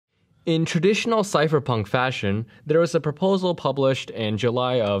In traditional cypherpunk fashion, there was a proposal published in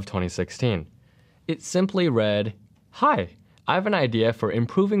July of 2016. It simply read, "Hi, I have an idea for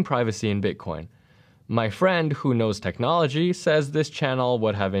improving privacy in Bitcoin. My friend who knows technology says this channel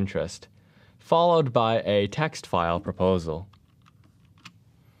would have interest," followed by a text file proposal.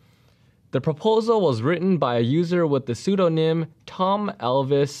 The proposal was written by a user with the pseudonym Tom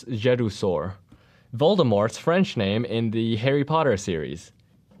Elvis Jedusor, Voldemort's French name in the Harry Potter series.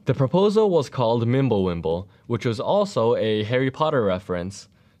 The proposal was called Mimblewimble, which was also a Harry Potter reference,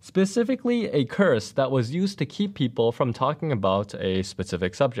 specifically a curse that was used to keep people from talking about a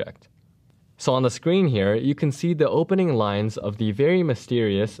specific subject. So on the screen here, you can see the opening lines of the very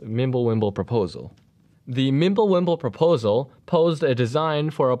mysterious Mimblewimble proposal. The Mimblewimble proposal posed a design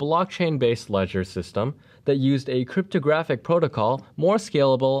for a blockchain-based ledger system that used a cryptographic protocol more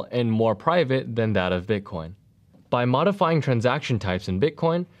scalable and more private than that of Bitcoin. By modifying transaction types in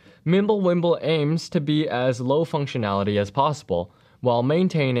Bitcoin, Mimblewimble aims to be as low functionality as possible while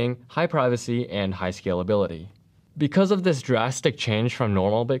maintaining high privacy and high scalability. Because of this drastic change from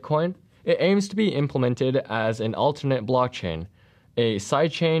normal Bitcoin, it aims to be implemented as an alternate blockchain, a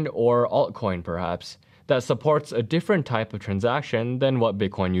sidechain or altcoin perhaps, that supports a different type of transaction than what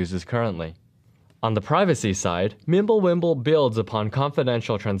Bitcoin uses currently. On the privacy side, Mimblewimble builds upon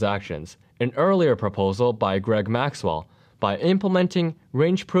confidential transactions, an earlier proposal by Greg Maxwell, by implementing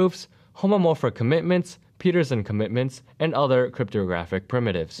range proofs, homomorphic commitments, Peterson commitments, and other cryptographic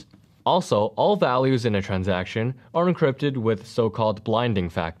primitives. Also, all values in a transaction are encrypted with so-called blinding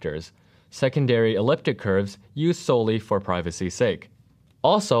factors, secondary elliptic curves used solely for privacy's sake.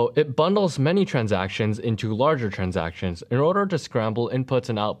 Also, it bundles many transactions into larger transactions in order to scramble inputs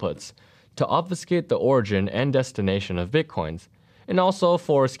and outputs, to obfuscate the origin and destination of Bitcoins, and also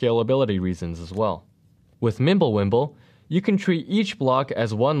for scalability reasons as well. With Mimblewimble, you can treat each block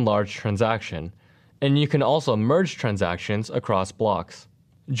as one large transaction, and you can also merge transactions across blocks.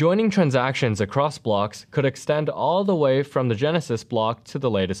 Joining transactions across blocks could extend all the way from the Genesis block to the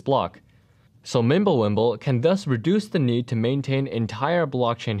latest block. So Mimblewimble can thus reduce the need to maintain entire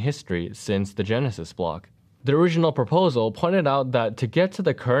blockchain history since the Genesis block. The original proposal pointed out that to get to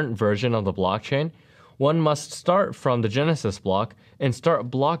the current version of the blockchain, one must start from the Genesis block and start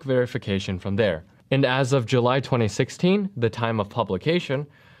block verification from there. And as of July 2016, the time of publication,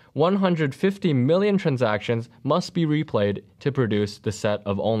 150 million transactions must be replayed to produce the set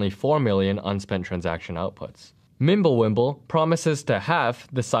of only 4 million unspent transaction outputs. Mimblewimble promises to halve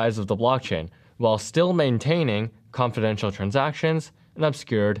the size of the blockchain while still maintaining confidential transactions and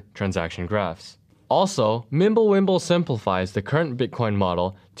obscured transaction graphs. Also, Mimblewimble simplifies the current Bitcoin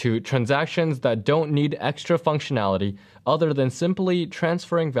model to transactions that don't need extra functionality other than simply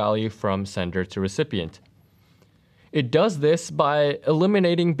transferring value from sender to recipient. It does this by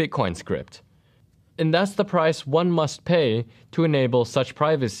eliminating Bitcoin script. And that's the price one must pay to enable such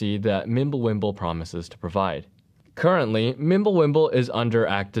privacy that Mimblewimble promises to provide. Currently, Mimblewimble is under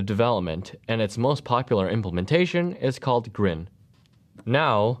active development, and its most popular implementation is called Grin.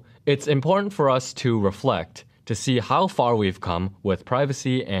 Now, it's important for us to reflect to see how far we've come with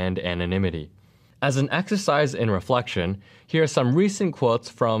privacy and anonymity. As an exercise in reflection, here are some recent quotes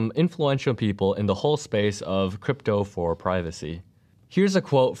from influential people in the whole space of crypto for privacy. Here's a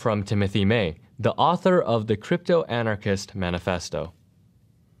quote from Timothy May, the author of the Crypto Anarchist Manifesto.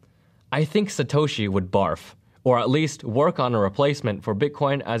 "I think Satoshi would barf, or at least work on a replacement for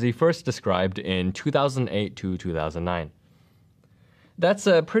Bitcoin as he first described in 2008 to 2009. That's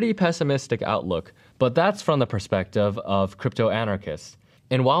a pretty pessimistic outlook, but that's from the perspective of crypto anarchists.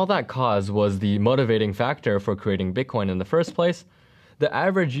 And while that cause was the motivating factor for creating Bitcoin in the first place, the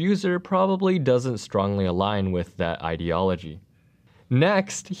average user probably doesn't strongly align with that ideology."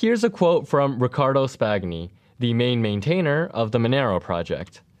 Next, here's a quote from Riccardo Spagni, the main maintainer of the Monero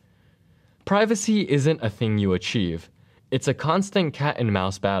project. "Privacy isn't a thing you achieve. It's a constant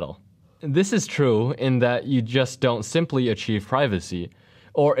cat-and-mouse battle. This is true in that you just don't simply achieve privacy,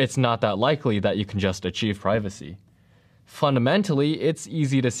 or it's not that likely that you can just achieve privacy. Fundamentally, it's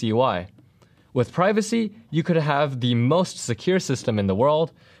easy to see why. With privacy, you could have the most secure system in the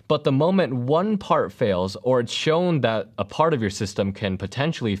world, but the moment one part fails or it's shown that a part of your system can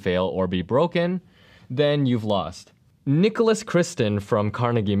potentially fail or be broken, then you've lost. Nicholas Kristen from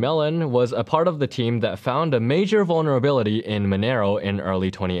Carnegie Mellon was a part of the team that found a major vulnerability in Monero in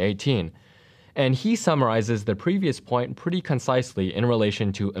early 2018, and he summarizes the previous point pretty concisely in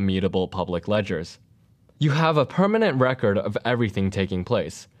relation to immutable public ledgers. You have a permanent record of everything taking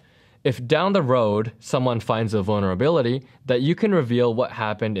place. If down the road someone finds a vulnerability that you can reveal what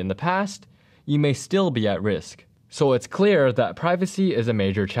happened in the past, you may still be at risk. So it's clear that privacy is a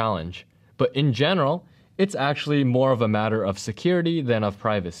major challenge. But in general, it's actually more of a matter of security than of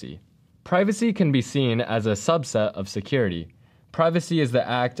privacy. Privacy can be seen as a subset of security. Privacy is the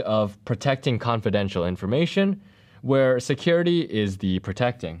act of protecting confidential information, where security is the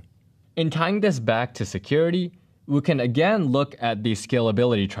protecting. In tying this back to security, we can again look at the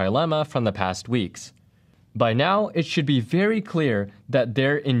scalability trilemma from the past weeks. By now, it should be very clear that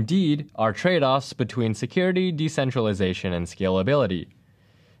there indeed are trade-offs between security, decentralization, and scalability,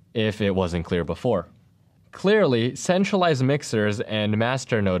 if it wasn't clear before. Clearly, centralized mixers and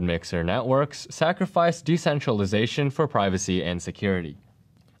masternode mixer networks sacrifice decentralization for privacy and security.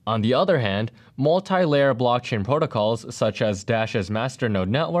 On the other hand, multi-layer blockchain protocols such as Dash's masternode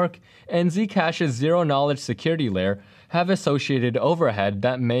network and Zcash's zero-knowledge security layer have associated overhead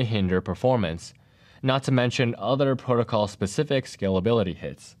that may hinder performance, not to mention other protocol-specific scalability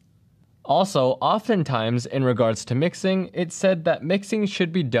hits. Also, oftentimes in regards to mixing, it's said that mixing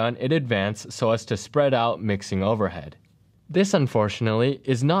should be done in advance so as to spread out mixing overhead. This, unfortunately,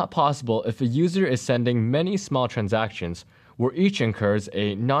 is not possible if a user is sending many small transactions where each incurs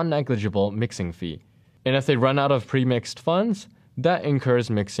a non-negligible mixing fee. And if they run out of pre-mixed funds, that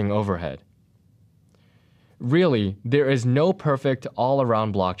incurs mixing overhead. Really, there is no perfect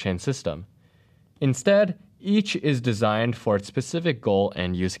all-around blockchain system. Instead, each is designed for its specific goal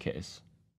and use case.